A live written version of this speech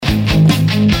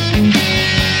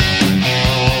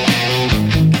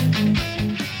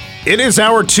It is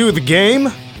hour 2 of the game.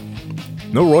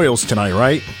 No Royals tonight,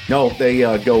 right? No, they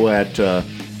go at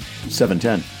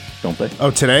 7:10, don't they?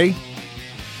 Oh, today?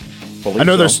 Believe I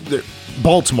know so. there's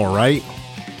Baltimore, right?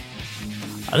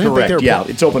 I didn't Correct, think they were yeah.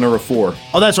 It's opener of 4.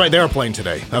 Oh, that's right. They are playing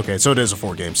today. Okay, so it is a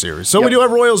 4-game series. So Yep. we do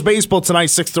have Royals baseball tonight,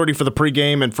 6:30 for the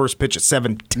pregame and first pitch at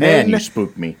 7:10. Man, you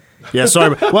spooked me. Yeah,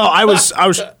 sorry. Well, I was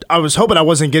hoping I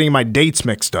wasn't getting my dates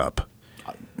mixed up.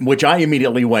 Which I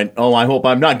immediately went, oh, I hope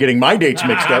I'm not getting my dates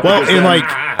mixed up. Well, because and then-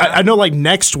 I know like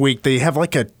next week they have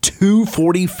like a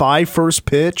 2:45 first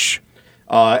pitch.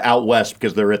 out west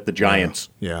because they're at the Giants.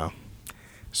 Yeah.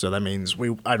 So that means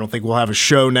I don't think we'll have a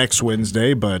show next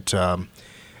Wednesday, but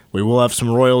we will have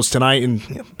some Royals tonight, and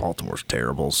Baltimore's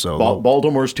terrible. So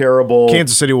Baltimore's terrible.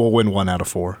 Kansas City will win 1 out of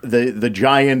 4. The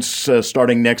Giants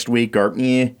starting next week are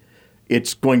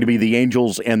It's going to be the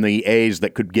Angels and the A's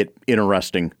that could get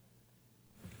interesting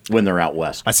when they're out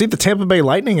west. I see the Tampa Bay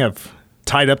Lightning have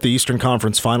tied up the Eastern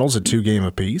Conference Finals at 2-game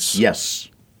apiece. Yes.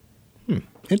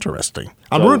 Interesting.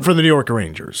 I'm rooting for the New York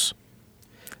Rangers.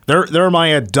 They're my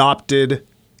adopted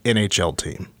NHL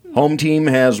team. Home team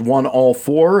has won all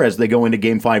 4 as they go into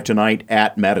Game 5 tonight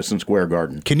at Madison Square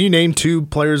Garden. Can you name 2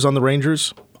 players on the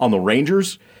Rangers? On the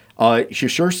Rangers,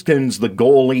 Shesterkin's the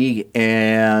goalie,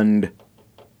 and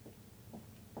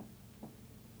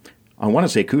I want to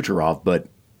say Kucherov, but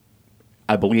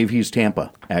I believe he's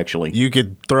Tampa, actually. You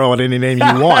could throw out any name you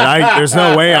want. There's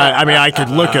no way. I could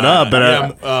look it up,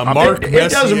 but Mark It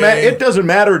Messier. it doesn't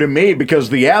matter to me because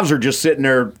the Avs are just sitting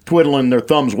there twiddling their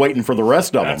thumbs waiting for the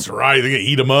rest of That's them. right. They're going to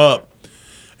eat him up.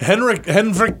 Henrik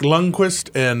Lundqvist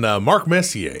and Mark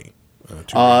Messier.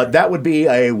 That would be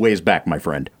a ways back, my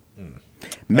friend.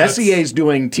 Messier's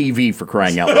doing TV for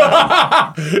crying out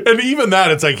loud. And even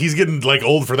that, it's like he's getting like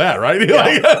old for that, right?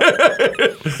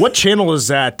 what channel is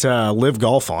that Live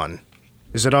Golf on?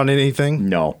 Is it on anything?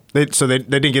 No. They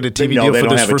didn't get a TV No, deal they for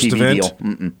don't this have a first TV event? deal.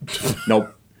 Mm-mm.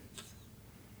 Nope.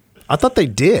 I thought they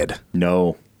did.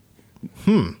 No.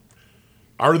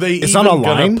 Are they It's even not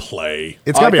online? going to play?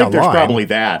 It's got to be I think online. there's probably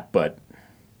that, but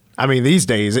I mean, these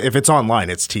days, if it's online,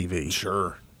 it's TV.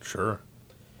 Sure.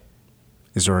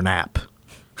 Is there an app?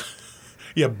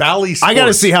 Yeah, Bally Sports. I got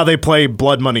to see how they play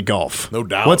Blood Money Golf. No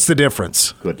doubt. What's the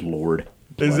difference? good Lord.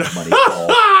 Is Blood that- money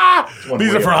ball.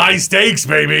 These are for high stakes,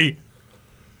 baby.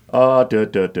 What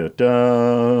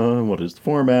is the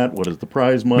format? What is the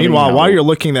prize money? Meanwhile, How- while you're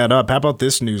looking that up, how about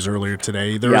this news earlier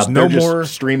today? There's yeah, no they're just more.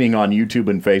 streaming on YouTube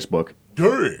and Facebook.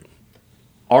 Dang.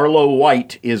 Arlo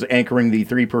White is anchoring the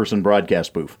 3-person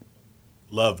broadcast booth.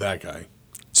 Love that guy.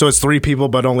 So it's 3 people,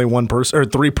 but only 1 person, or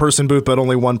 3-person booth, but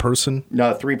only 1 person.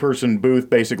 No, 3-person booth,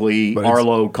 basically But it's-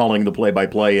 Arlo calling the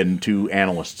play-by-play and 2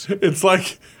 analysts. It's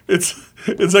like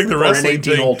the wrestling an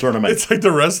thing. 18-hole tournament. It's like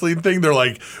the wrestling thing. They're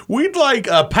like, we'd like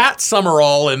Pat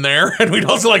Summerall in there, and we'd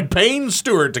also like Payne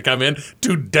Stewart to come in.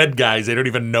 2 dead guys. They don't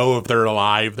even know if they're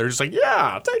alive. They're just like,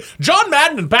 yeah, John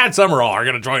Madden and Pat Summerall are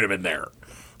going to join him in there.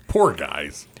 Poor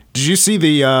guys. Did you see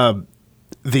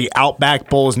the Outback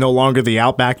Bowl is no longer the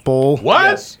Outback Bowl? What?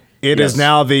 Yes. It is Yes.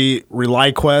 now the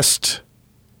ReliQuest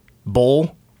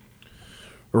Bowl.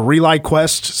 Or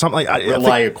ReliQuest, something like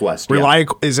ReliaQuest,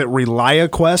 yeah. Is it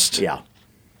ReliaQuest? Yeah.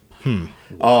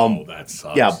 Oh, that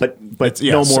sucks. Yeah, but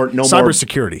yeah, no more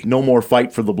cybersecurity. No more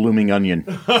fight for the blooming onion.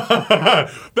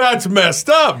 That's messed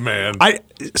up, man.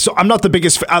 So I'm not the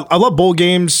biggest. I love bowl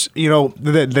games. You know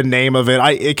the name of it.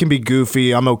 It can be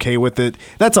goofy. I'm okay with it.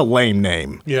 That's a lame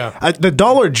name. Yeah. The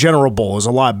Dollar General Bowl is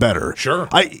a lot better. Sure.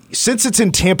 Since it's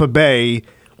in Tampa Bay,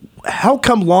 how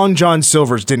come Long John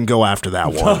Silver's didn't go after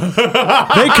that one?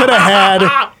 They could have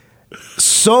had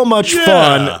so much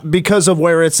fun because of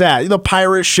where it's at. The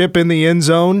pirate ship in the end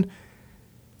zone.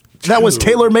 That was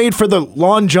tailor made for the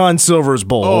Long John Silver's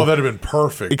Bowl. Oh, that'd have been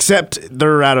perfect. Except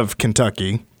they're out of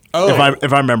Kentucky. Oh.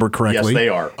 If I remember correctly. Yes, they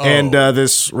are. And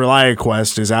this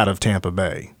ReliaQuest is out of Tampa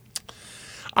Bay.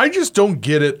 I just don't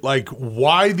get it, like,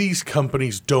 why these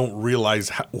companies don't realize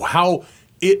how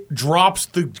it drops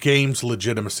the game's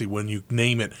legitimacy when you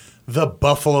name it the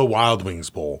Buffalo Wild Wings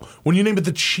Bowl, when you name it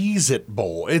the Cheez-It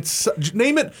Bowl.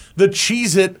 Name it the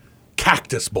Cheez-It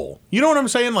Cactus Bowl. You know what I'm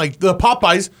saying? Like, the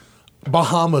Popeyes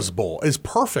Bahamas Bowl is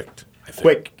perfect. I think.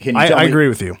 Quick, can you tell I me, agree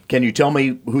with you. Can you tell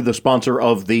me who the sponsor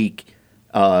of the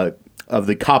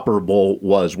Copper Bowl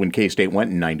was when K-State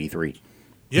went in '93?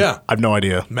 Yeah. I have no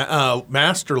idea.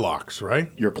 Master Locks,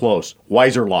 right? You're close.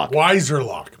 Weiser Lock, Weiser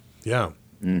Lock. Yeah.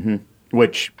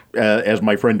 which, as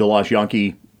my friend DeLosh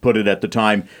Yankee put it at the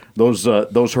time. Those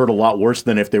hurt a lot worse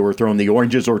than if they were throwing the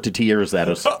oranges or tortillas at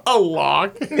us. A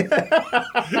lock. You're going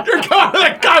to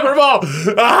the copper ball.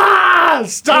 Ah!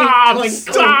 Stop! Clink,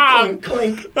 Stop! clink,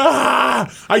 clink, clink.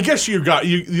 Ah! I guess you got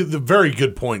the very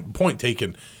good point. Point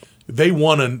taken. They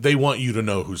want you to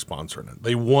know who's sponsoring it.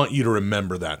 They want you to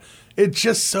remember that. It's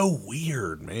just so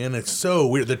weird, man. It's so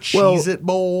weird. The Cheez-It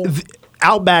Bowl.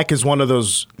 Outback is one of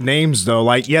those names, though.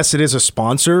 Like, yes, it is a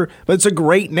sponsor, but it's a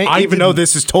great name, even though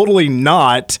this is totally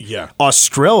not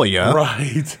Australia.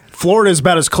 Right. Florida is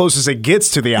about as close as it gets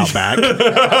to the Outback.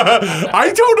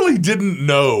 I totally didn't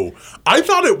know. I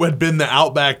thought it had been the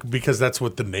Outback because that's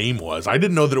what the name was. I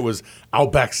didn't know that it was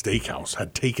Outback Steakhouse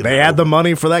had taken They had the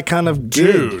money for that kind of gig.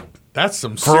 Dude, that's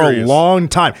some for serious. a long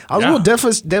time. I was Yeah. a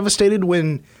little devastated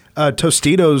when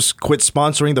Tostitos quit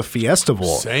sponsoring the Fiesta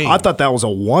Bowl. Same. I thought that was a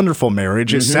wonderful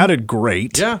marriage. It sounded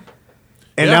great. Yeah.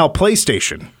 And Yeah. now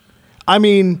PlayStation. I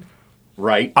mean,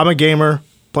 Right. I'm a gamer.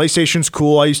 PlayStation's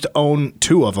cool. I used to own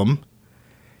 2 of them.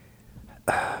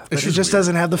 It just weird.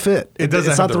 doesn't have the fit. It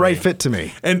doesn't It's have not the the right ring. fit to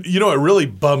me. And you know, it really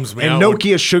bums me And out.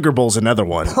 Nokia Sugar Bowl's another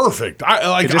one. Perfect.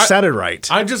 I It just sounded right.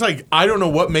 I just I don't know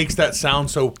what makes that sound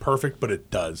so perfect, but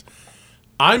it does.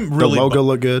 I'm The really logo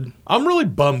looked good. I'm really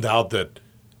bummed out that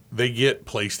they get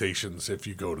PlayStations if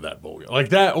you go to that bowl game. Like,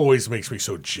 that always makes me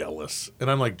so jealous. And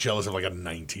I'm like jealous of like a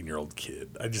 19-year-old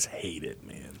kid. I just hate it,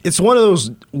 man. It's one of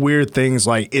those weird things,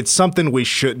 like it's something we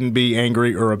shouldn't be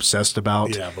angry or obsessed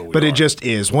about. Yeah, but we but are. it just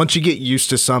is. Once you get used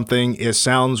to something, it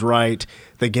sounds right.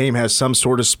 The game has some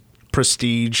sort of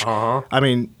prestige. Uh-huh. I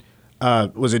mean,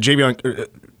 was it Javion?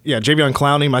 Javion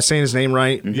Clowney. Am I saying his name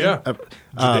right? Yeah.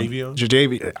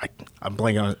 Jadeveon? I'm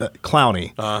blanking on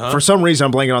Clowney. For some reason,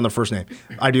 I'm blanking on the first name.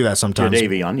 I do that sometimes.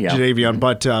 Jadeveon, yeah. Jadeveon.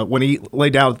 But when he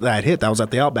laid out that hit, that was at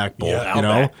the Outback Bowl. Yeah, you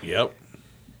know. Outback. Yep.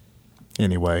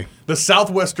 Anyway, The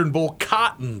Southwestern Bowl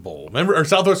Cotton Bowl. Remember? Or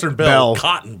Southwestern Bell.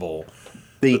 Cotton Bowl.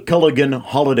 The Culligan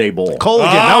Holiday Bowl.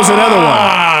 Culligan. That was another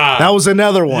one. That was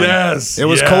another one. Yes, It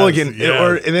was yes, Culligan.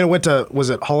 yes. And then it went to, was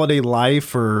it Holiday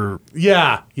Life or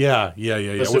Yeah.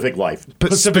 Pacific Life.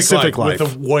 Pacific Life?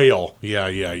 With the whale.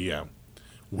 Yeah.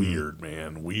 Weird,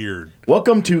 man. Weird.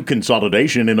 Welcome to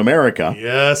Consolidation in America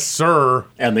Yes, sir.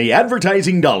 and the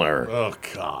advertising dollar. Oh,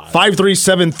 God.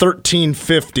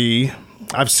 537-1350.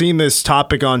 I've seen this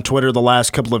topic on Twitter the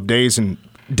last couple of days, and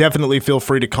definitely feel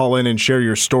free to call in and share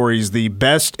your stories, the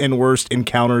best and worst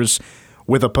encounters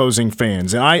with opposing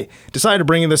fans. And I decided to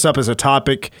bring this up as a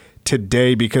topic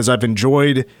today because I've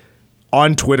enjoyed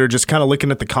on Twitter just kind of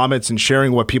looking at the comments and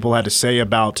sharing what people had to say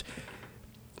about.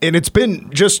 And it's been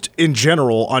just in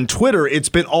general on Twitter, it's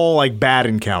been all like bad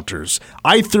encounters.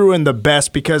 I threw in the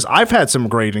best because I've had some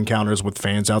great encounters with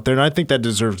fans out there, and I think that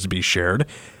deserves to be shared.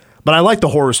 But I like the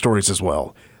horror stories as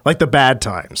well, like the bad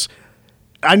times.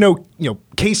 I know,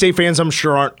 K-State fans, I'm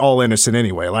sure, aren't all innocent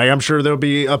anyway. Like, I'm sure there'll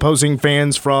be opposing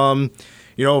fans from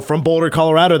Boulder,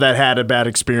 Colorado that had a bad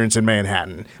experience in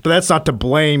Manhattan. But that's not to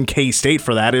blame K-State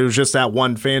for that. It was just that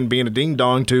one fan being a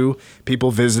ding-dong to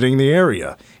people visiting the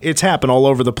area. It's happened all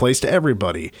over the place to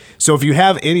everybody. So if you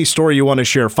have any story you want to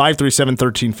share,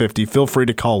 537-1350, feel free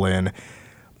to call in.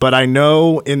 But I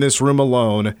know in this room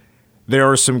alone, there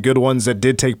are some good ones that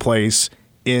did take place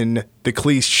in the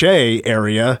Cliche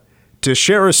area to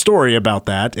share a story about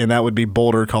that, and that would be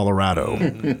Boulder, Colorado.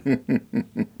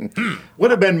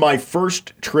 Would have been my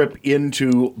first trip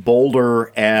into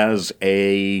Boulder as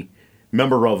a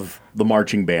member of the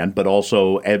marching band, but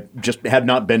also just had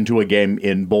not been to a game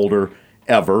in Boulder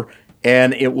ever.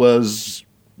 And it was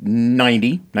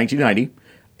 1990.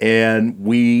 And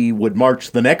we would march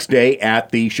the next day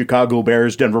at the Chicago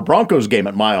Bears Denver Broncos game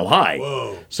at Mile High.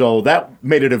 Whoa. So that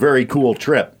made it a very cool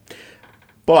trip.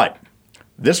 But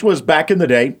this was back in the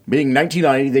day, being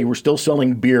 1990, they were still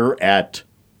selling beer at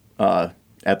the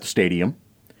stadium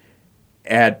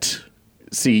at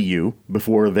CU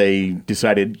before they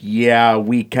decided,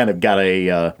 we kind of got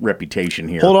a reputation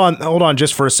here. Hold on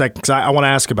just for a second, because I want to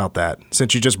ask about that,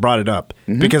 since you just brought it up.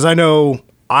 Because I know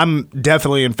I'm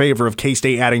definitely in favor of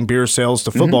K-State adding beer sales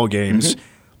to football games.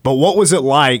 But what was it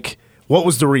like? What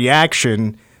was the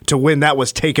reaction to when that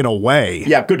was taken away?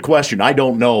 Yeah, good question. I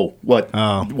don't know what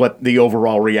the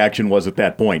overall reaction was at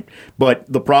that point. But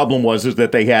the problem is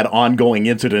that they had ongoing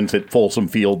incidents at Folsom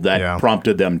Field that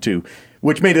prompted them to,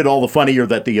 which made it all the funnier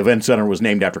that the event center was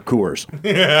named after Coors.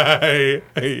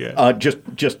 Yeah.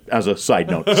 Just as a side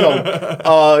note.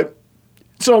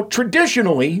 So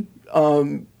traditionally,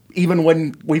 even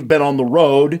when we've been on the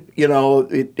road,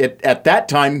 at that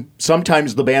time,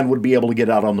 sometimes the band would be able to get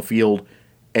out on the field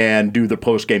and do the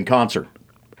post-game concert,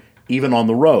 even on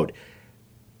the road.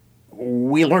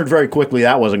 We learned very quickly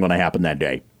that wasn't going to happen that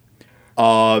day.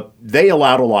 they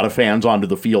allowed a lot of fans onto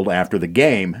the field after the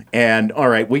game. And all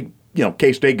right,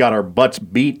 K-State got our butts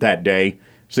beat that day,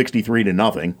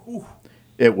 63-0.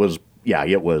 It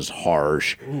was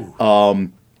harsh.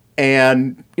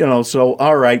 And, so,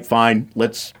 all right, fine.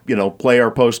 Let's, play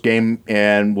our post game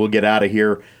and we'll get out of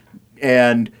here.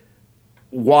 And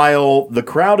while the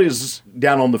crowd is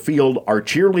down on the field, our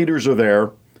cheerleaders are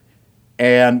there,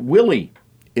 and Willie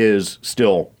is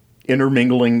still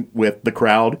intermingling with the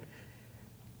crowd.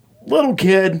 Little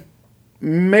kid,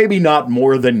 maybe not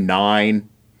more than 9,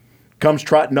 comes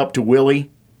trotting up to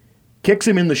Willie, kicks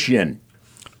him in the shin.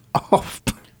 Oh.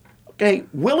 Okay,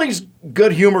 Willie's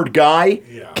good-humored guy.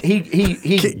 Yeah.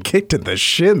 He kicked in the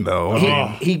shin, though.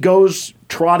 he goes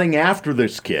trotting after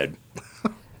this kid.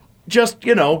 Just,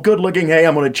 good-looking, hey,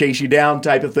 I'm going to chase you down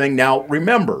type of thing. Now,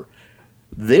 remember,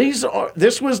 this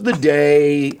was the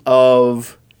day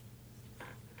of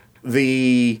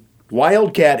the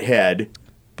Wildcat head.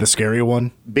 The scary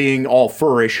one? Being all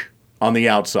furrish on the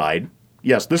outside.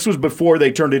 Yes, this was before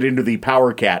they turned it into the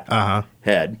Power Cat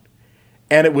head.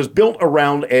 And it was built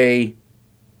around a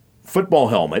football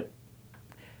helmet,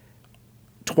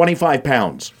 25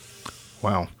 pounds.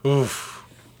 Wow. Oof.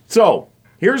 So,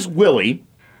 here's Willie,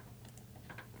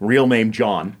 real name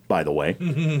John, by the way,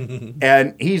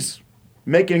 and he's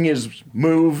making his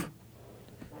move,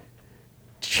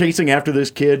 chasing after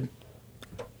this kid.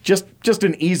 Just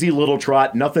an easy little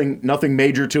trot, nothing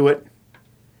major to it.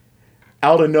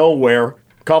 Out of nowhere,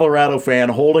 Colorado fan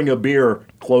holding a beer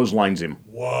clotheslines him.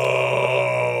 Whoa.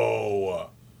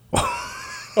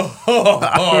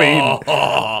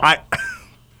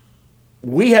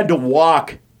 We had to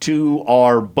walk to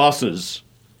our buses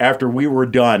after we were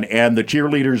done, and the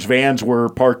cheerleaders' vans were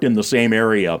parked in the same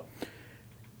area.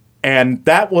 And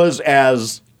that was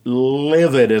as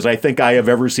livid as I think I have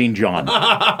ever seen John.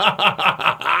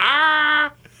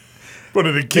 But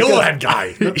did it kill that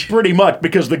guy? Pretty much,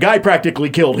 because the guy practically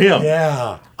killed him.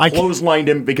 Yeah. Clotheslined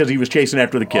him because he was chasing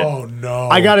after the kid. Oh, no.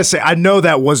 I got to say, I know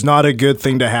that was not a good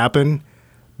thing to happen,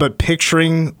 but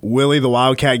picturing Willie the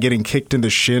Wildcat getting kicked in the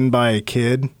shin by a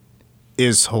kid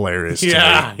is hilarious.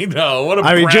 Yeah, I know. What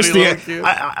a just little kid.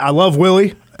 I love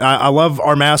Willie. I love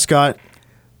our mascot,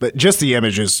 but just the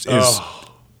image is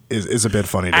a bit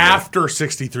funny to me. After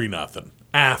 63-0.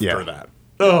 After that.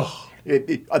 Ugh.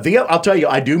 I'll tell you,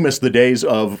 I do miss the days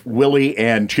of Willie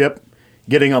and Chip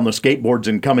getting on the skateboards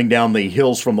and coming down the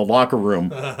hills from the locker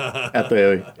room at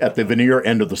the veneer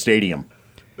end of the stadium.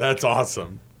 That's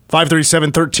awesome.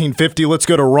 537-1350. Let's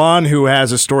go to Ron, who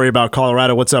has a story about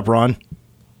Colorado. What's up, Ron?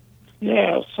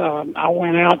 Yes, I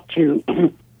went out to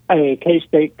a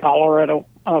K-State Colorado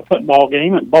football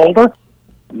game at Boulder.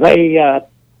 It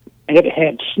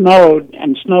had snowed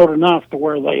enough to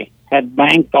where they had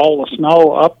banked all the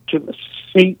snow up to the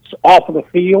seats off of the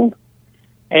field.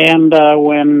 And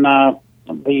when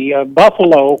the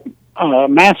Buffalo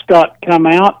mascot come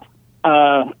out,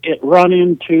 it run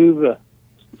into the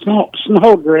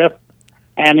snowdrift,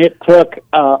 and it took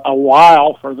a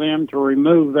while for them to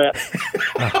remove that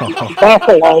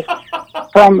buffalo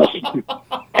from the.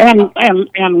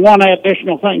 And one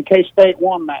additional thing, K-State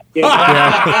won that game.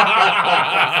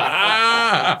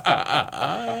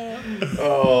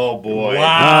 Oh boy!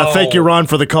 Wow! Thank you, Ron,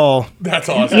 for the call. That's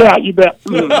awesome. Yeah, you bet.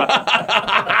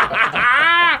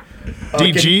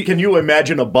 DG, can you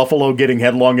imagine a buffalo getting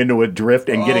headlong into a drift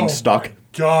and getting stuck? My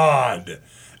God,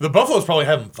 the Buffalo's probably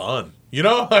having fun. You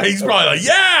know, he's probably like,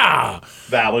 yeah.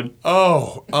 Valid.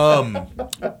 Oh,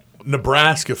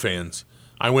 Nebraska fans.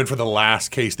 I went for the last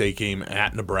K-State game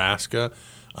at Nebraska.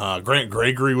 Grant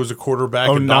Gregory was a quarterback.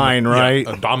 09, right?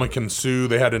 Yeah, Ndamukong Suh.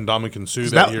 They had Ndamukong Suh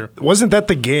that year. Wasn't that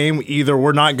the game? Either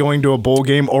we're not going to a bowl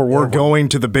game or we're going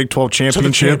to the Big 12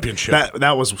 championship.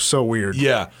 That was so weird.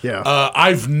 Yeah.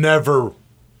 I've never,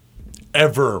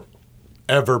 ever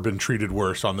been treated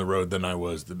worse on the road than I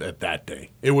was at that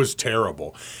day. It was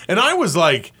terrible. And I was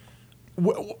like,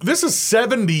 this is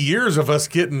 70 years of us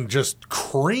getting just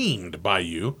creamed by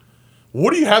you.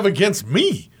 What do you have against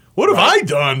me? What have I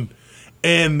done?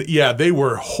 And, yeah, they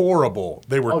were horrible.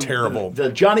 They were terrible.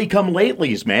 The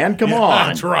Johnny-come-latelys, man. Come on.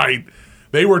 That's right.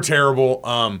 They were terrible.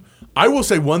 I will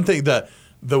say one thing. The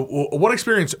one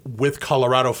experience with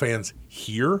Colorado fans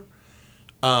here,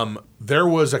 there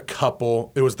was a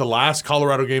couple. It was the last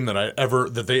Colorado game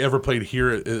that they ever played here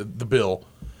at the Bill.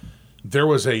 There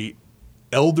was a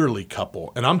elderly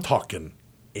couple, and I'm talking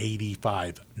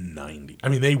 85, 90. I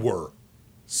mean, they were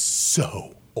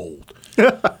so old.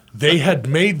 They had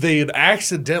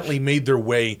accidentally made their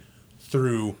way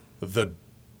through the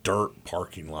dirt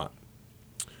parking lot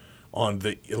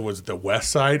it was the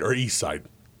west side or east side.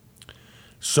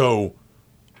 So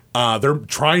They're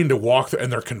trying to walk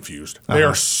and they're confused. They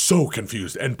are so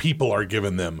confused, and people are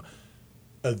giving them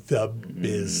the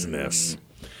business.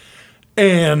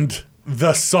 And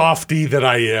the softy that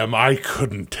I am, I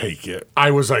couldn't take it. I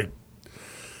was like,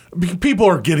 people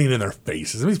are getting in their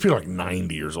faces. These people are like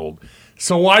 90 years old.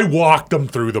 So I walked them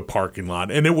through the parking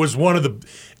lot, and it was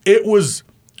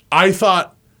I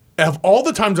thought, of all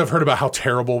the times I've heard about how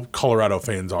terrible Colorado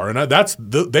fans are, and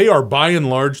they are by and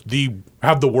large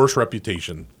have the worst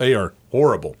reputation. They are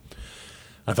horrible.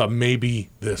 I thought maybe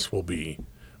this will be.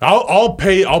 I'll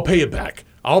pay it back.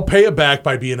 I'll pay it back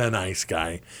by being a nice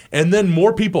guy. And then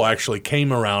more people actually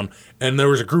came around, and there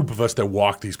was a group of us that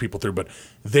walked these people through, but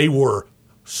they were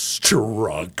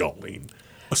struggling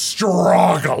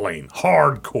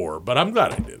hardcore. But I'm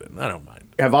glad I did it. I don't mind.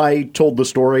 Have I told the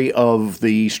story of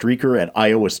the streaker at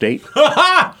Iowa State?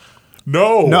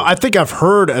 No, I think I've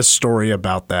heard a story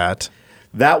about that.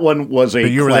 That one was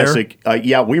a classic.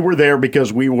 Yeah, we were there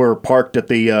because we were parked in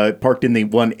the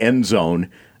one end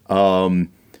zone,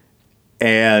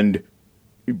 and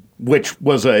which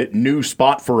was a new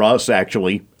spot for us.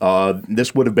 Actually,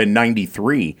 this would have been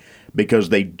 '93 because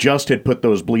they just had put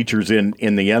those bleachers in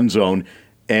the end zone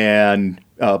and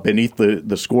beneath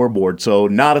the scoreboard. So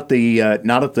not at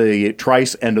the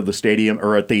Trice end of the stadium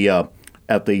or at the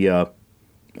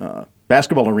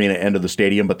basketball arena end of the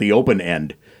stadium, but the open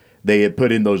end. They had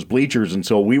put in those bleachers, and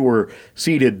so we were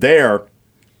seated there,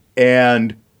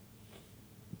 and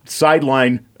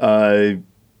sideline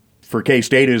for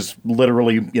K-State is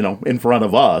literally, in front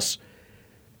of us,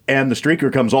 and the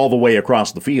streaker comes all the way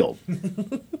across the field.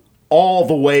 All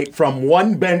the way from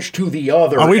one bench to the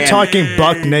other. Are we talking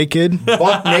buck naked?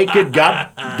 Buck naked,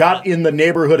 got in the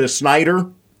neighborhood of Snyder.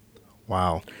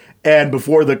 Wow. And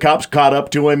before the cops caught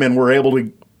up to him and were able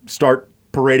to start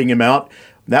parading him out,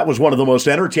 that was one of the most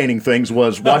entertaining things,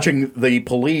 was watching the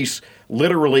police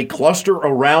literally cluster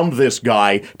around this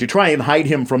guy to try and hide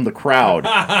him from the crowd.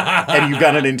 And you've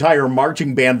got an entire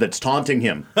marching band that's taunting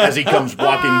him as he comes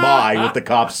walking by with the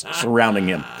cops surrounding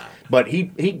him. But he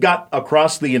got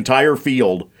across the entire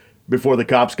field before the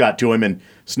cops got to him, and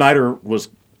Snyder was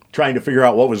trying to figure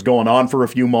out what was going on for a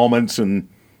few moments, and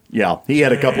yeah, he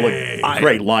had a couple of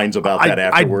great lines about that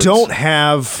afterwards. I don't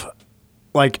have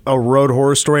like a road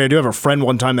horror story. I do have a friend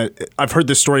one time that I've heard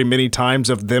this story many times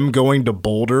of them going to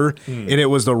Boulder, and it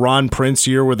was the Ron Prince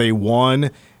year where they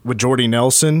won with Jordy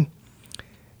Nelson,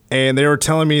 and they were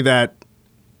telling me that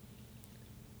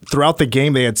throughout the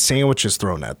game they had sandwiches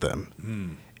thrown at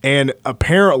them. And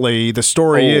apparently the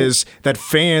story is that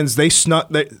fans, they snuck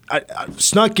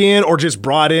in or just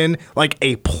brought in like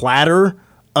a platter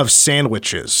of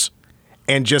sandwiches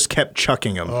and just kept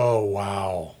chucking them. Oh,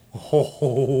 wow.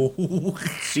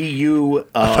 See you.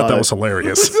 I thought that was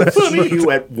hilarious. See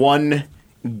you at one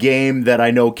game that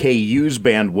I know KU's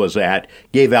band was at,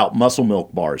 gave out Muscle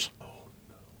Milk bars.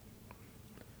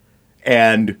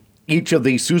 And each of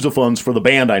the sousaphones for the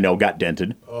band I know got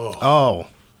dented. Oh.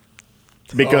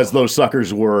 Because those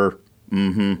suckers were,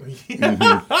 Yep.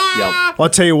 Well, I'll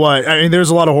tell you what, I mean, there's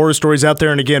a lot of horror stories out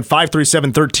there. And again,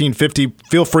 537-1350,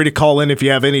 feel free to call in if you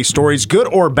have any stories, good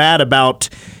or bad, about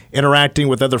interacting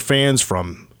with other fans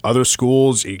from other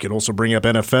schools. You can also bring up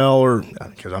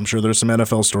NFL, because I'm sure there's some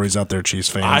NFL stories out there, Chiefs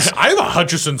fans. I have a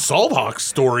Hutchinson Salthawk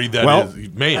story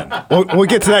man. We'll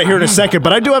get to that here in a second,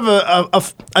 but I do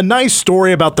have a nice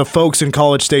story about the folks in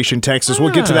College Station, Texas.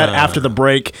 We'll get to that after the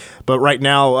break, but right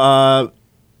now,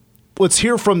 let's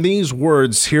hear from these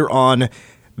words here on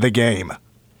The Game.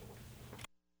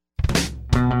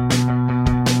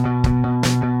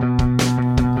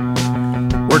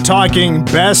 We're talking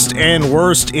best and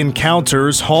worst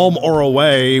encounters, home or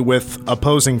away, with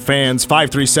opposing fans.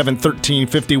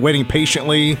 537-1350, waiting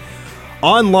patiently.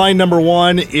 On line number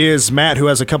one is Matt, who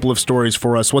has a couple of stories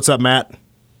for us. What's up, Matt?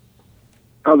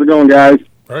 How's it going, guys?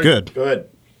 Right. Good.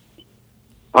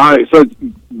 All right, so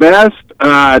best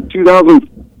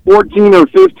 2014 or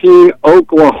 15,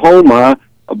 Oklahoma.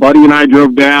 A buddy and I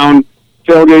drove down.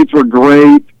 Tailgates were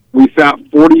great. We sat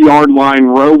 40-yard line,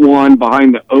 row one,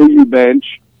 behind the OU bench,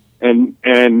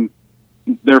 and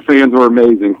their fans were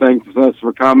amazing. Thanks us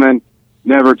for coming.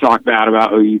 Never talk bad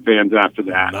about OU fans after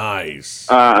that. Nice.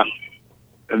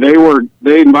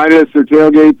 They invited us to their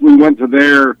tailgates. We went to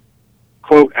their,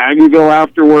 quote, Aggieville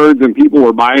afterwards, and people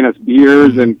were buying us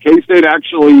beers. And K-State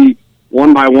actually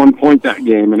won by 1 point that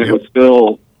game, and it was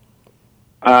still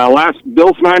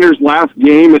Bill Snyder's last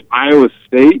game at Iowa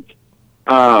State.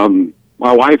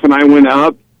 My wife and I went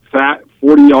up, sat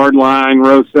 40-yard line,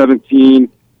 row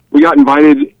 17. We got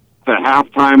invited to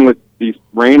halftime with these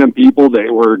random people. They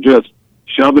were just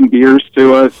shoving beers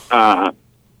to us,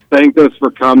 thanked us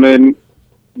for coming,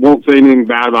 won't say anything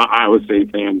bad about Iowa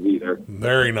State fans either.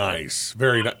 Very nice.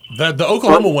 Very nice. The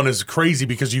Oklahoma one is crazy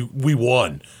because we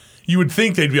won. You would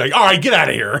think they'd be like, all right, get out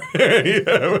of here. They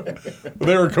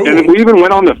were cool. And we even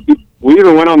went on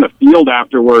the field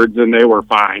afterwards, and they were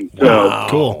fine. So Wow.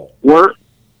 Cool.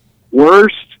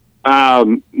 Worst.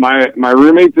 My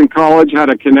roommates in college had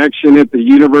a connection at the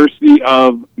University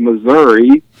of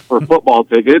Missouri for football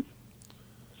tickets.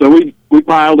 So we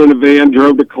piled in a van,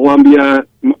 drove to Columbia.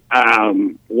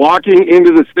 Walking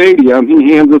into the stadium,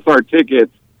 he hands us our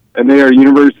tickets, and they are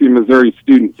University of Missouri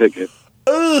student tickets.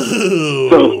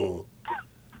 Ooh.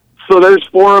 So there's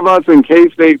 4 of us in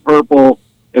K-State purple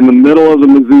in the middle of the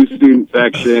Mizzou student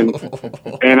section,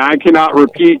 and I cannot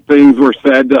repeat things were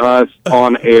said to us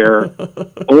on air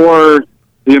or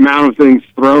the amount of things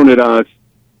thrown at us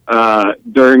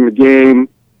during the game.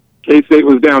 K-State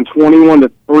was down 21-3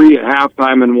 at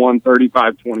halftime and won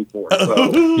 35-24.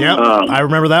 So, Yep, I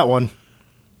remember that one.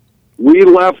 we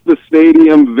left the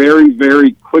stadium very,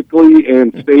 very quickly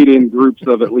and stayed in groups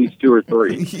of at least 2 or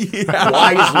 3.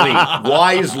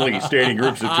 Wisely staying in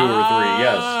groups of 2 or 3.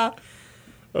 Yes.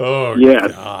 Oh,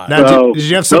 Yes. God. Now, So, did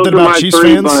you have something those are about my Chiefs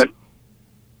 3, fans?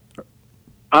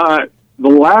 but, the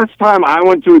last time I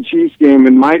went to a Chiefs game,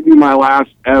 and might be my last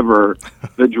ever,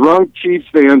 the drunk Chiefs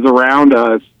fans around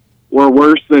us were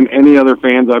worse than any other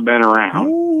fans I've been around.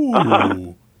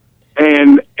 Ooh.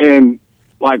 And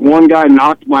like one guy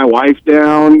knocked my wife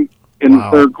down in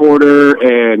Wow. the third quarter,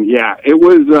 and yeah, it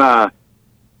was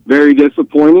very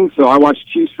disappointing. So I watched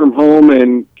Chiefs from home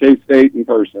and K-State in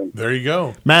person. There you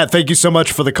go. Matt, thank you so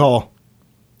much for the call.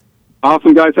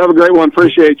 Awesome, guys. Have a great one.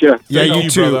 Appreciate you. Yeah, Thank you you,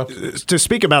 too. brother. To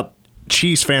speak about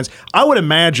Chiefs fans, I would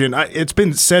imagine it's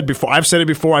been said before. I've said it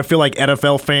before. I feel like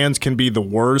NFL fans can be the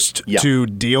worst Yeah. to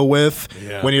deal with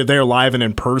Yeah. when you're there live and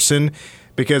in person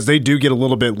because they do get a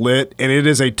little bit lit, and it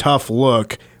is a tough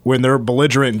look when they're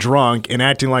belligerent and drunk and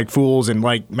acting like fools and,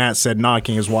 like Matt said,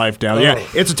 knocking his wife down. Yeah,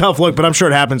 it's a tough look, but I'm sure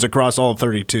it happens across all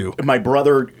 32. My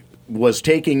brother was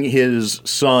taking his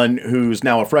son, who's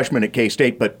now a freshman at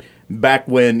K-State, but back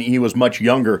when he was much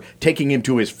younger, taking him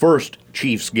to his first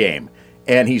Chiefs game.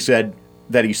 And he said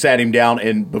that he sat him down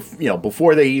and,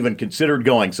 before they even considered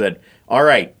going, said, all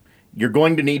right, you're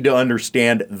going to need to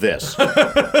understand this.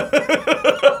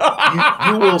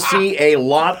 You will see a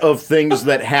lot of things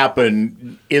that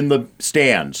happen in the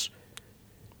stands.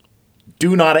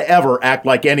 Do not ever act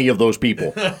like any of those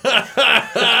people.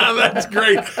 That's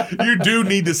great. You do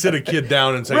need to sit a kid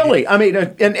down and say, Really, I mean,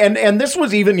 and this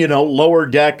was even lower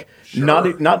deck,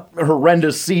 not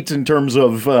horrendous seats in terms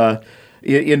of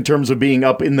being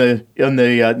up in the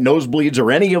nosebleeds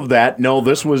or any of that. No,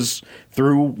 this was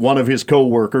through one of his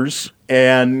coworkers,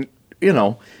 and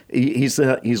he's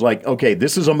like, okay,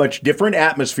 this is a much different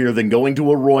atmosphere than going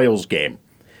to a Royals game.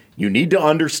 You need to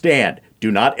understand. Do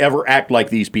not ever act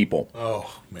like these people.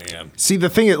 oh, man. See, the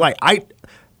thing is,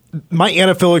 my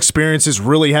NFL experiences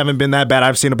really haven't been that bad.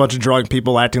 I've seen a bunch of drunk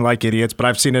people acting like idiots, but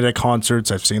I've seen it at concerts.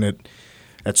 I've seen it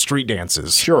at street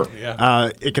dances. Sure.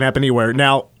 Yeah. It can happen anywhere.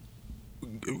 Now,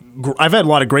 I've had a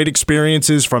lot of great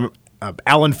experiences from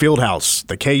Allen Fieldhouse.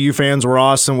 The KU fans were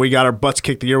awesome. We got our butts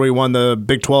kicked the year we won the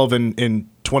Big 12 in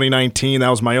 2019. That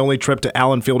was my only trip to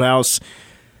Allen Fieldhouse.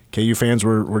 KU fans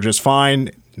were just fine.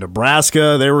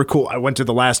 Nebraska, they were cool. I went to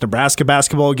the last Nebraska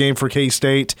basketball game for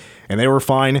K-State, and they were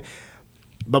fine.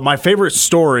 But my favorite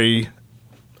story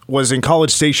was in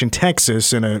College Station,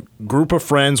 Texas, in a group of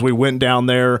friends. We went down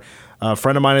there. A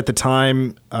friend of mine at the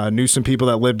time knew some people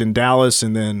that lived in Dallas,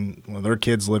 and then their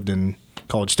kids lived in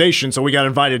College Station, so we got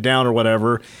invited down or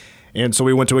whatever. And so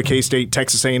we went to a K-State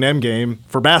Texas A&M game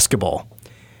for basketball.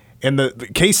 And the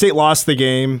K-State lost the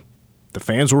game. The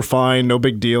fans were fine, no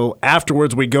big deal.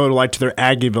 Afterwards, we go to their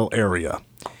Aggieville area.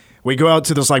 We go out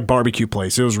to this barbecue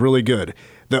place. It was really good.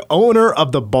 The owner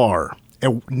of the bar,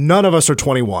 and none of us are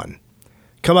 21,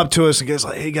 come up to us and goes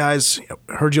hey guys,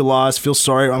 heard you lost, feel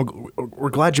sorry. We're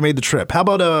glad you made the trip. How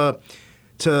about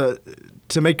to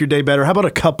make your day better? How about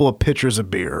a couple of pitchers of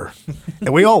beer?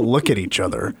 And we all look at each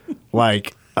other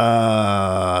like,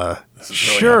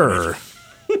 sure.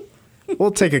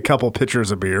 We'll take a couple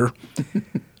pitchers of beer.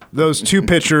 Those 2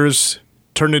 pitchers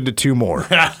turned into 2 more.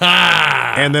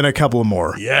 And then a couple of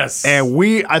more. Yes. And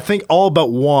I think all but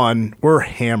one were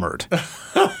hammered.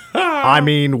 I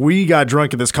mean, we got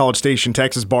drunk at this College Station,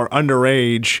 Texas bar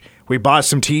underage. We bought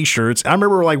some T-shirts. I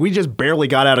remember we just barely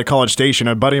got out of College Station.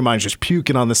 A buddy of mine's just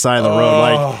puking on the side of the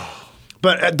road.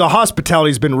 But the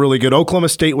hospitality's been really good. Oklahoma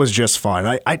State was just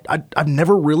fine. I've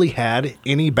never really had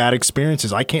any bad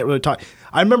experiences. I can't really talk.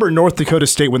 I remember North Dakota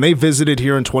State, when they visited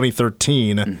here in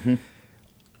 2013,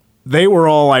 they were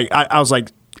all I was like,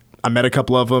 I met a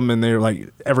couple of them, and they were like,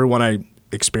 everyone I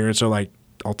experience. They're like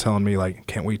all telling me like,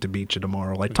 can't wait to beat you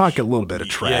tomorrow. Like talk a little bit of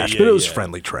trash, yeah, but it was yeah.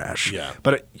 friendly trash. Yeah.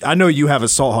 But I know you have a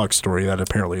Salt Hawk story that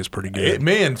apparently is pretty good.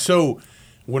 Man, so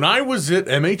when I was at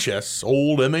MHS,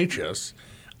 old MHS,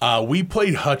 we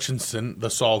played Hutchinson, the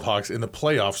Salt Hawks, in the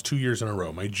playoffs 2 years in a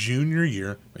row. My junior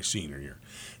year, my senior year.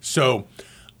 So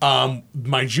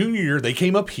my junior year, they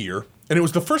came up here, and it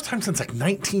was the first time since like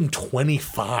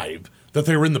 1925 that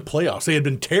they were in the playoffs. They had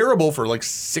been terrible for like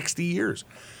 60 years.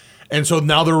 And so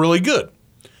now they're really good.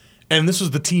 And this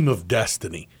was the team of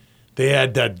destiny. They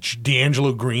had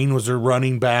D'Angelo Green was their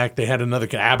running back. They had another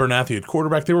Abernathy at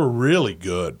quarterback. They were really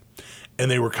good.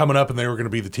 And they were coming up, and they were going to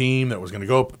be the team that was going to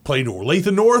go play to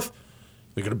Olathe North.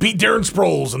 They're going to beat Darren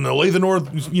Sproles and the Olathe North,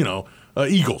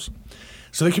 Eagles.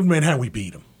 So they came to Manhattan. We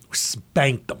beat them. We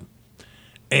spanked them.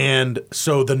 And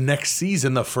so the next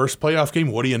season, the first playoff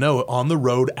game, what do you know? On the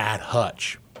road at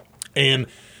Hutch. And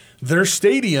their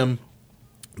stadium,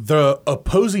 the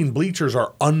opposing bleachers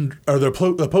are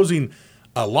the opposing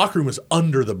locker room is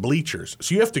under the bleachers.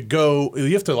 So you have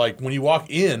to like, when you walk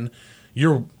in,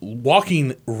 you're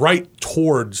walking right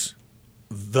towards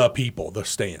the people, the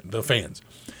fans.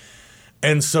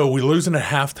 And so we losing at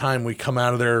halftime. We come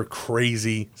out of there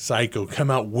crazy, psycho,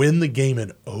 come out, win the game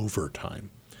in overtime.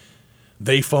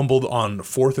 They fumbled on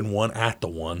 4th and 1 at the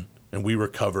 1, and we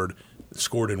recovered,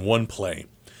 scored in one play.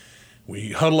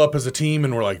 We huddle up as a team,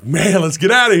 and we're like, man, let's get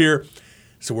out of here.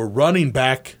 So we're running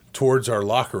back towards our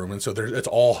locker room, and so it's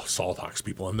all Salt Hawks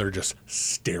people, and they're just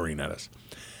staring at us.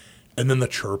 And then the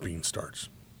chirping starts.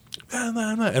 And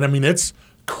I mean, it's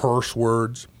curse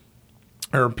words,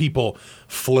 or people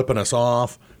flipping us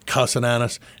off, cussing at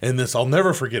us. And this, I'll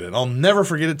never forget it. I'll never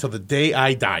forget it till the day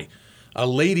I die. A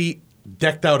lady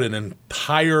decked out in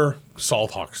entire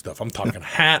Salt Hawk stuff. I'm talking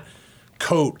hat,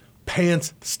 coat,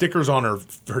 pants, stickers on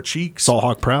her cheeks. Salt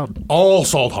Hawk proud. All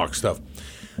Salt Hawk stuff.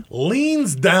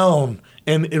 Leans down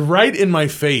and right in my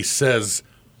face says,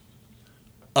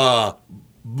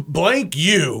 blank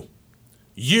you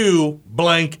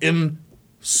blank in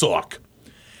suck.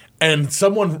 And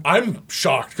I'm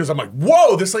shocked because I'm like,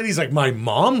 whoa, this lady's like my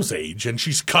mom's age and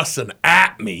she's cussing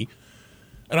at me.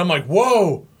 And I'm like,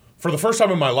 whoa. For the first time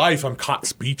in my life, I'm caught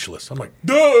speechless. I'm like,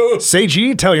 duh. Sage,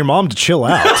 you tell your mom to chill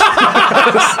out.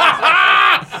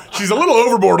 She's a little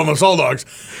overboard on the Salt Dogs.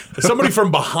 Somebody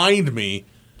from behind me,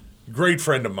 great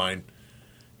friend of mine,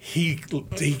 he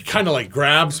kind of like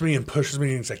grabs me and pushes me,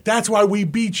 and he's like, that's why we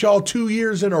beat y'all 2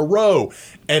 years in a row.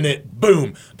 And it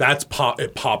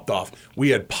popped off. We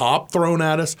had pop thrown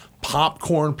at us,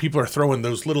 popcorn. People are throwing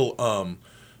those little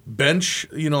bench,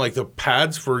 like the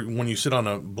pads for when you sit on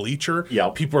a bleacher. Yeah.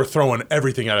 People are throwing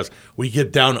everything at us. We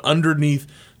get down underneath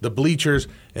the bleachers,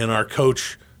 and our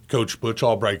coach Butch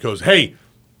Albright, goes, hey,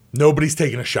 nobody's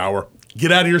taking a shower.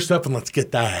 Get out of your stuff and let's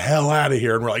get the hell out of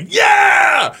here. And we're like,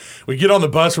 yeah! We get on the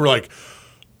bus and we're like,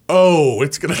 oh,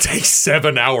 it's going to take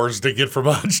 7 hours to get from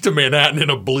Hutch to Manhattan in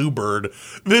a Bluebird.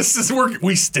 We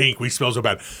stink. We smell so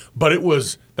bad. But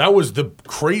that was the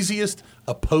craziest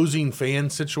opposing fan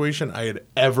situation I had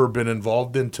ever been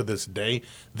involved in to this day.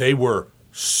 They were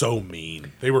so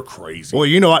mean. They were crazy. Well,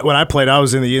 when I played, I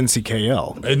was in the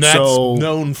NCKL. And that's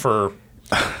known for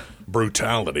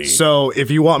brutality. So if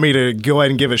you want me to go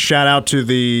ahead and give a shout out to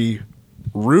the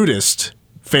rudest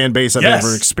fan base I've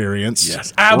ever experienced.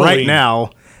 Yes, Abilene. Right now,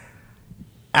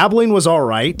 Abilene was all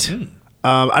right.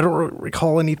 I don't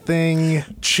recall anything.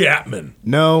 Chapman.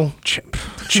 No,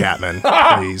 Chapman,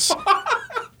 please.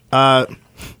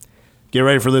 Get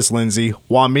ready for this, Lindsay.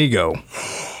 Wamego.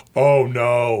 Oh,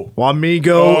 no.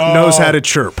 Wamego knows how to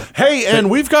chirp. Hey, and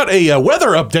we've got a weather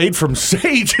update from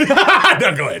Sage. No,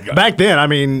 go ahead. Back then, I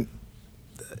mean,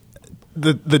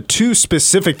 the two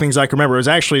specific things I can remember was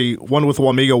actually one with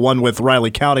Wamego, one with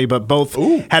Riley County, but both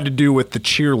had to do with the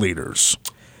cheerleaders.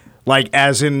 Like,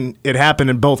 as in, it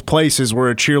happened in both places where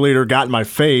a cheerleader got in my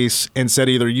face and said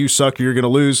either you suck or you're going to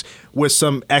lose, with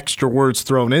some extra words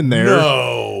thrown in there.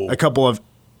 No. A couple of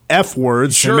F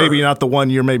words, Sure. and maybe not the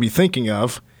one you're maybe thinking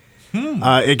of.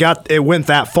 It went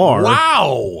that far.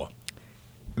 Wow.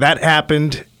 That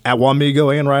happened at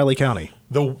Wamego and Riley County.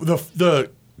 The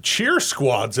cheer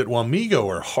squads at Wamego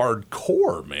are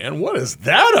hardcore, man. What is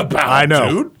that about, I know.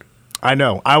 dude? I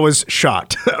know. I was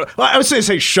shocked. I would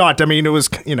say shocked. I mean, it was,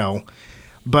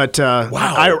 but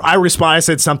Wow. I responded. I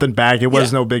said something back. It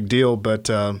was Yeah. no big deal, but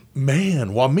Man,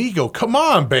 Wamego, come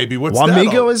on, baby. What's that?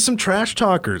 Wamego is some trash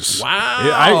talkers.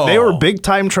 Wow. They were big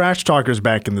time trash talkers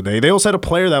back in the day. They also had a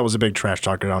player that was a big trash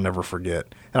talker that I'll never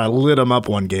forget. And I lit him up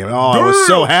one game. Oh, I was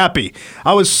so happy.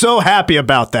 I was so happy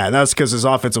about that. That's because his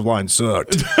offensive line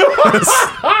sucked.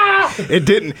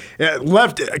 It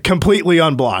left completely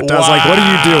unblocked. I was like, what are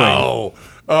you doing?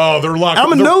 Oh, they're locked.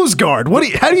 I'm a nose guard.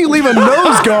 How do you leave a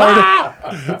nose guard?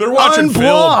 They're watching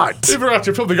unblocked. film. They're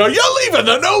watching film. They go, "You're leaving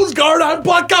the nose guard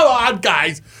unblocked. Come on,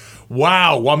 guys."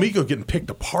 Wow, Wamiko getting picked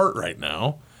apart right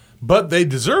now. But they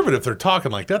deserve it if they're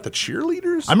talking like that. The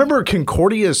cheerleaders? I remember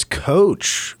Concordia's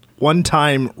coach one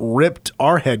time ripped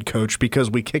our head coach because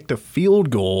we kicked a field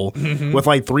goal with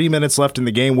like 3 minutes left in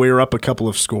the game. We were up a couple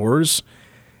of scores,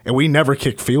 and we never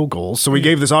kicked field goals. So we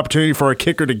gave this opportunity for our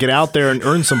kicker to get out there and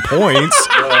earn some points.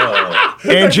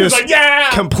 And just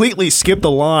completely skipped the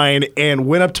line and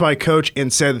went up to my coach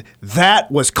and said,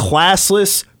 "That was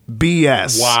classless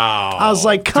BS." Wow. I was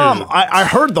like, come. I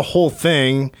heard the whole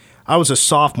thing. I was a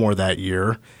sophomore that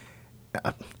year.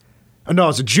 No, I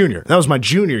was a junior. That was my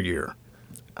junior year.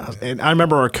 And I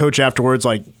remember our coach afterwards,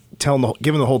 like,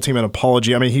 giving the whole team an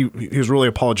apology. I mean, he was really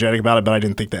apologetic about it, but I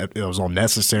didn't think that it was all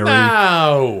necessary.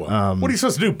 No. What are you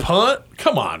supposed to do, punt?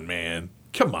 Come on, man.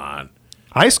 Come on.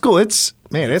 High school, it's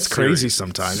crazy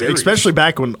sometimes, especially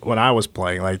back when I was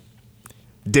playing. Like,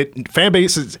 fan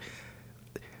bases,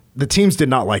 the teams did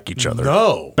not like each other.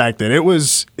 No, back then it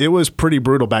was pretty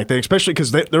brutal back then, especially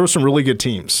because there were some really good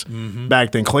teams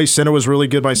back then. Clay Center was really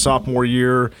good my sophomore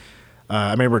year.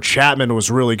 I remember Chapman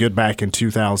was really good back in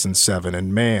 2007,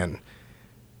 and man,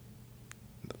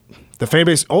 the fan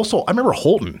base. Also, I remember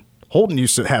Holton. Holton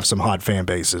used to have some hot fan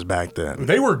bases back then.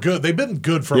 They were good. They've been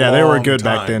good for a long time. Yeah, they were good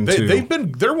back then, too.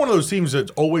 They're one of those teams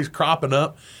that's always cropping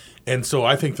up, and so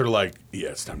I think they're like, yeah,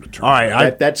 it's time to turn. All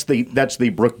right, that's the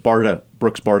Brooks Barta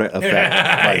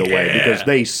effect, by the way, because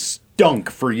they stunk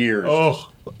for years. Oh,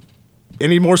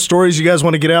 any more stories you guys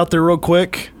want to get out there real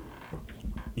quick?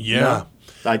 Yeah.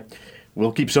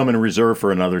 We'll keep some in reserve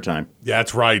for another time. Yeah,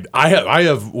 that's right. I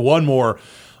have one more.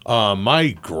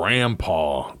 My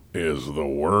grandpa is the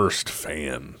worst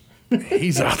fan.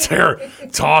 He's out there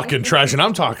talking trash, and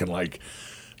I'm talking like,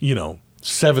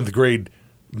 7th grade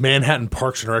Manhattan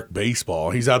Parks and Rec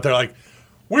baseball. He's out there like,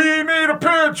 we need a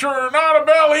pitcher, not a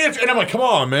belly itch. And I'm like, come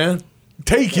on, man.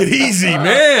 Take it easy,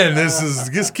 man.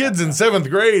 This kid's in 7th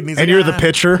grade. And you're the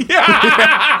pitcher?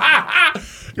 Yeah.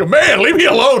 Man, leave me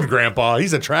alone, Grandpa.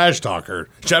 He's a trash talker.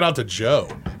 Shout out to Joe.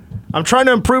 I'm trying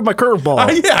to improve my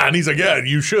curveball. Yeah, and he's like, yeah,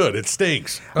 you should. It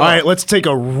stinks. All right, let's take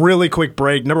a really quick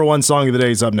break. Number one song of the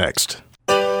day is up next.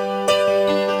 One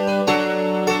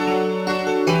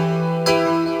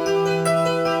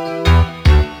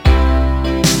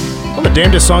of the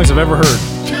damnedest songs I've ever heard.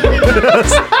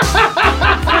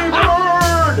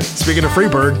 Freebird! Speaking of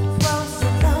Freebird,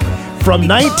 from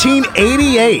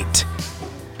 1988,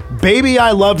 Baby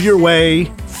I Love Your Way,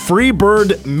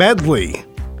 Freebird Medley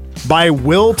by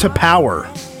Will to Power.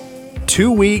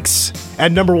 2 weeks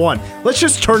at number one. Let's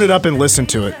just turn it up and listen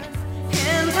to it.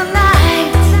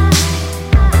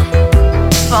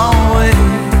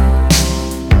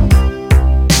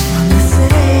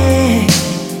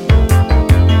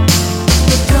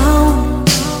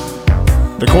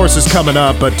 The chorus is coming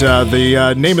up, but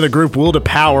the name of the group, Will to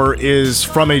Power, is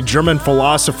from a German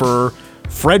philosopher,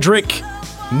 Friedrich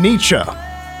Nietzsche.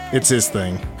 It's his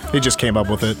thing. He just came up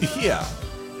with it. Yeah.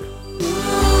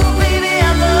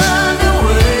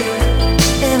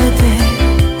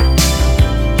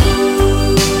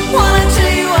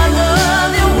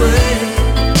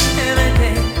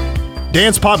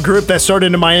 Dance pop group that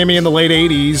started in Miami in the late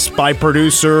 80s by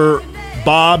producer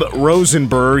Bob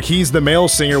Rosenberg. He's the male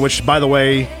singer, which, by the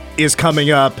way, is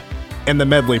coming up in the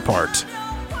medley part.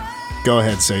 Go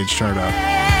ahead, Sage, turn it up.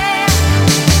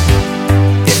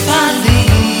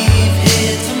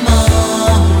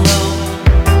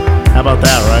 How about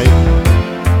that, right?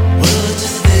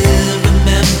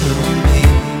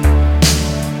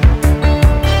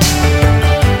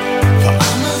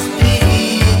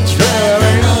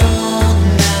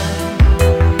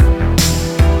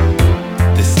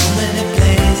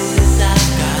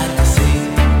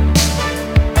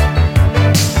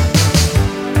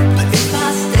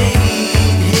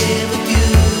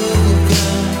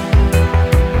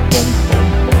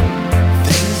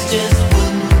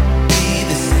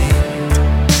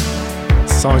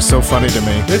 This song's so funny to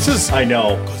me. I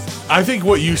know. I think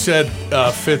what you said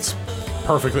fits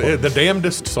perfectly. The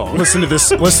damnedest song. Listen to this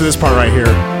part right here.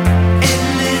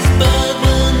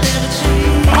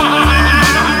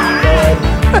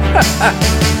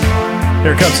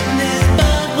 Here it comes.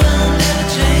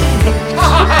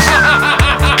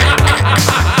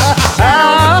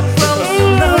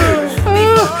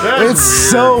 It's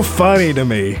so funny to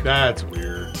me. That's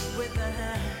weird.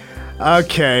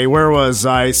 Okay, where was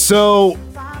I? So,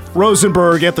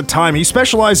 Rosenberg at the time, he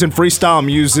specialized in freestyle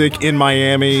music in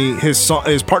Miami. His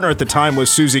partner at the time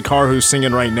was Susie Carr, who's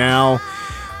singing right now.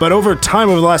 But over time,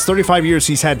 over the last 35 years,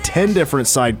 he's had 10 different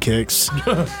sidekicks.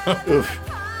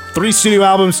 3 studio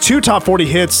albums, 2 top 40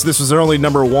 hits. This was their only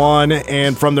number 1,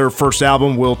 and from their first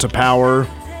album, Will to Power.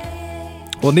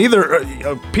 Well, neither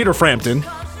Peter Frampton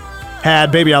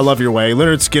had Baby I Love Your Way.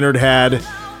 Lynyrd Skynyrd had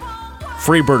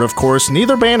Freebird, of course.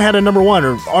 Neither band had a number 1,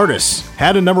 or artist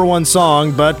had a number 1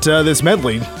 song, but this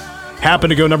medley happened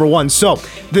to go number 1. So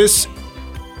this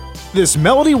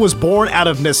melody was born out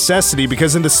of necessity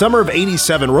because in the summer of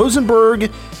 '87,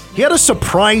 Rosenberg, he had a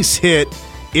surprise hit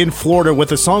in Florida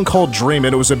with a song called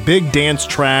Dreamin'. It was a big dance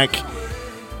track,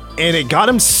 and it got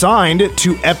him signed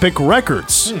to Epic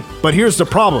Records. But here's the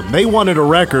problem. They wanted a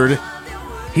record.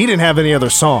 He didn't have any other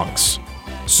songs.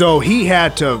 So he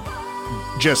had to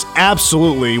just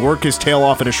absolutely work his tail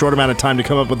off in a short amount of time to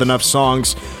come up with enough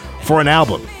songs for an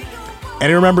album. And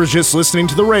he remembers just listening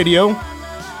to the radio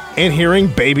and hearing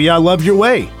Baby I Love Your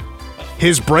Way.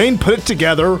 His brain put it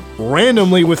together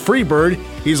randomly with Freebird.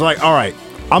 He's like, all right,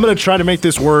 I'm going to try to make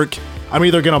this work. I'm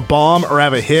either going to bomb or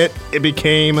have a hit. It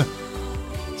became,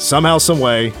 somehow, some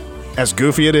way, as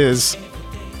goofy it is,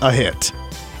 a hit.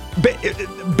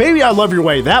 Baby I Love Your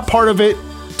Way, that part of it,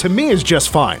 to me, is just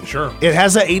fine. Sure. It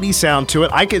has that 80s sound to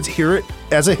it. I could hear it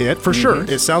as a hit, for sure.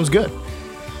 It sounds good.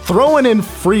 Throwing in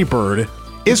Freebird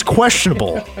is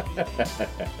questionable.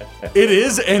 It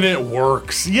is, and it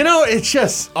works. You know, it's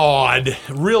just odd.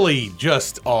 Really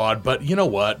just odd. But you know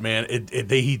what, man?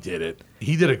 He did it.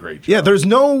 He did a great job. Yeah, there's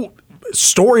no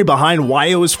story behind why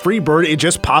it was Freebird. It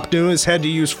just popped into his head to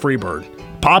use Freebird.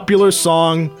 Popular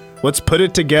song. Let's put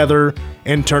it together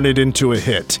and turn it into a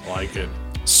hit. Like it.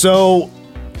 So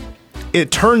it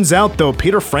turns out, though,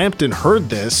 Peter Frampton heard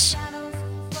this,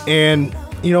 and,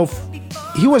 you know,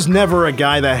 he was never a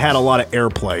guy that had a lot of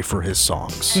airplay for his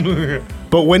songs.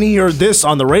 But when he heard this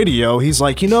on the radio, he's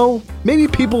like, you know, maybe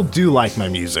people do like my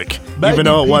music, even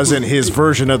though it wasn't his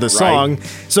version of the song.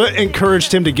 So it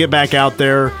encouraged him to get back out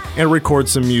there and record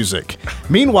some music.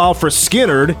 Meanwhile, for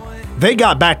Skynyrd, they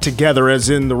got back together, as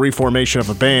in the reformation of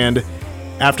a band,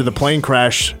 after the plane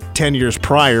crash 10 years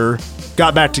prior,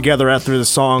 got back together after the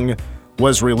song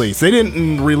was released. They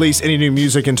didn't release any new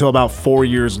music until about 4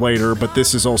 years later, but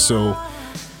this is also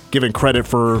giving credit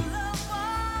for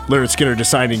Lynyrd Skynyrd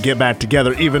deciding to get back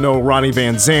together, even though Ronnie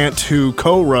Van Zant, who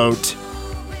co-wrote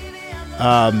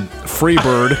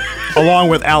Freebird, along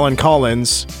with Alan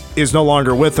Collins, is no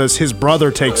longer with us. His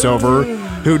brother takes over,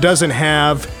 who doesn't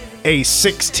have a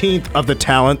 16th of the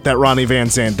talent that Ronnie Van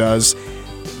Zant does.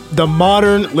 The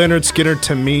modern Lynyrd Skynyrd,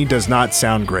 to me, does not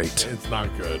sound great. It's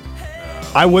not good.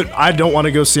 I don't want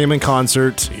to go see him in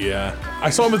concert. Yeah. I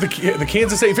saw him at the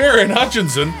Kansas State Fair in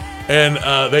Hutchinson, and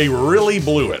they really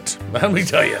blew it. Let me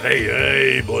tell you,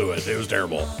 they blew it. It was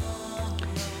terrible.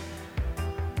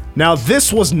 Now,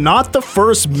 this was not the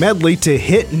first medley to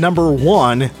hit number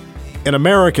 1 in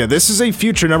America. This is a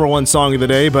future number 1 song of the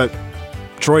day, but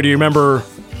Troy, do you remember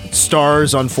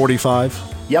Stars on 45?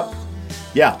 Yep.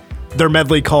 Yeah. Their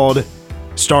medley called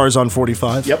Stars on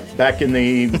 45? Yep. Back in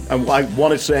the, I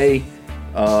want to say,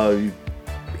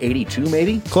 82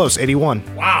 maybe? Close,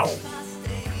 81. Wow.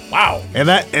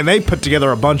 And they put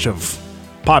together a bunch of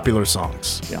popular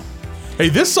songs. Yeah. Hey,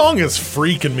 this song is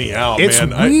freaking me out, It's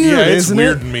man. weird, it's isn't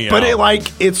weirding it? me But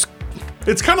out.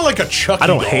 It's kind of like a Chucky I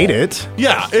don't doll. hate it.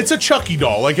 Yeah, it's a Chucky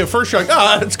doll. Like, at first you're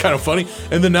like, it's kind of funny.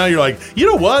 And then now you're like, you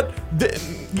know what?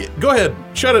 Go ahead.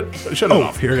 Shut it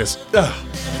off. Here it is.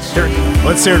 Here,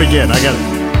 let's hear it again. I got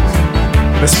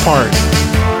it. This part.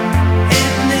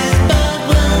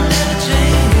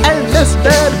 And this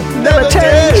bed never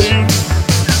change.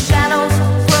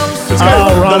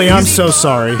 Oh, Ronnie, I'm so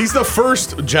sorry. He's the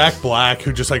first Jack Black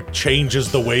who just like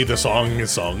changes the way the song is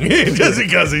sung just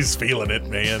because he's feeling it,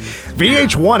 man.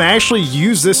 VH1 actually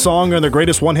used this song on their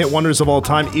greatest one-hit wonders of all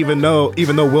time, even though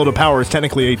Will to Power is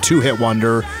technically a 2-hit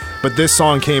wonder. But this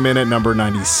song came in at number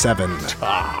 97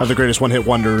 of the greatest one-hit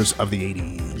wonders of the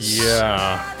 80s.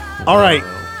 Yeah. All right,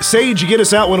 Sage, you get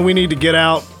us out when we need to get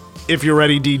out. If you're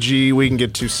ready, DG, we can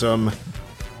get to some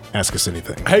Ask Us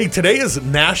Anything. Hey, today is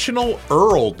National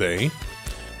Earl Day.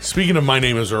 Speaking of My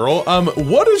Name is Earl,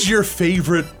 what is your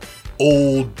favorite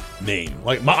old name?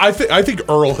 Like, I think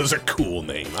Earl is a cool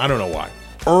name. I don't know why.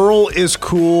 Earl is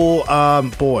cool.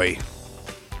 Boy.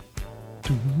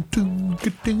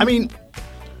 I mean,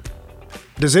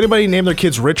 does anybody name their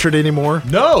kids Richard anymore?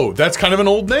 No, that's kind of an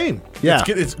old name. Yeah.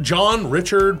 It's John,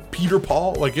 Richard, Peter,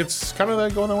 Paul. Like, it's kind of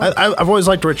that going on. I've always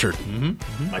liked Richard.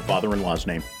 My father-in-law's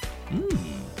name.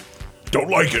 Don't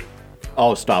like it.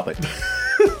 Oh, stop it.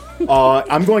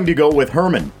 I'm going to go with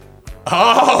Herman.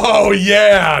 Oh,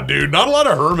 yeah, dude. Not a lot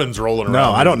of Hermans rolling around.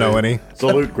 No, I don't know any.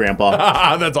 Salute,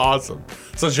 Grandpa. That's awesome.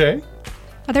 So, Jay?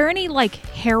 Are there any like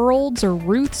Harolds or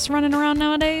Ruths running around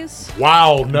nowadays?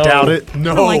 Wow, no. Doubt it.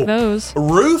 No. I don't like those.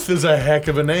 Ruth is a heck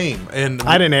of a name. And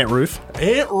I didn't Aunt Ruth.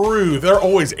 Aunt Ruth. They're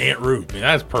always Aunt Ruth. Man,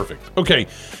 that's perfect. Okay.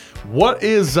 What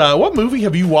movie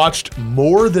have you watched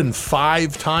more than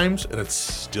 5 times and it's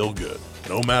still good?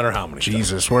 No matter how many times.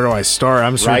 Jesus, where do I start?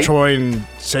 I'm sure Right? Troy and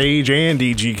Sage and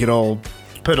DG could all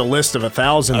put a list of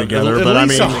 1,000 together, at but I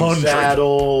least mean, 100.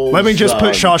 Saddles, let me just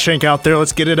put Shawshank out there.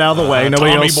 Let's get it out of the way.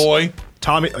 Nobody Tommy else. Boy,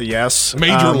 Tommy, yes.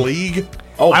 Major League.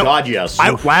 Oh, I- God, yes.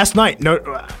 Last night,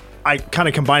 I kind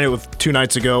of combined it with 2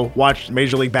 nights ago. Watched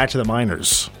Major League Back to the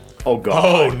Minors. oh, God.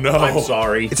 Oh, no. I'm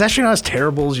sorry. It's actually not as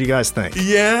terrible as you guys think.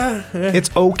 Yeah.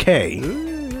 It's okay.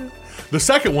 The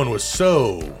second one was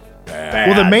so bad.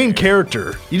 Well, the main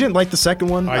character. You didn't like the second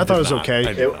one? I thought it was did not. okay.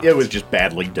 I did not. It was just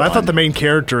badly done. I thought the main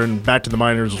character in Back to the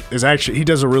Minors is actually, he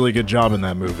does a really good job in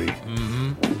that movie.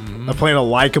 Playing a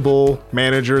likable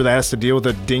manager that has to deal with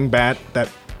a dingbat that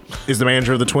is the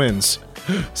manager of the Twins.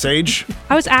 Sage?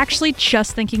 I was actually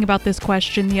just thinking about this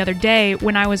question the other day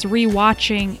when I was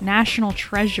rewatching National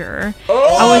Treasure. I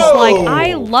was like,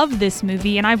 I love this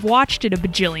movie and I've watched it a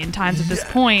bajillion times at this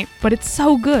point, but it's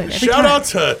so good. Every Shout time. out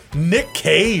to Nick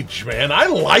Cage, man. I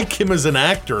like him as an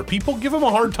actor. People give him a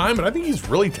hard time, but I think he's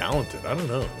really talented. I don't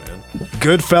know, man.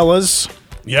 Goodfellas.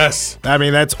 Yes. I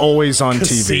mean, that's always on TV.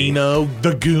 Casino,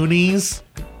 The Goonies.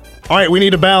 All right, we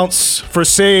need a bounce for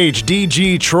Sage,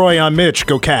 DG, Troy, on Mitch.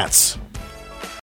 Go Cats.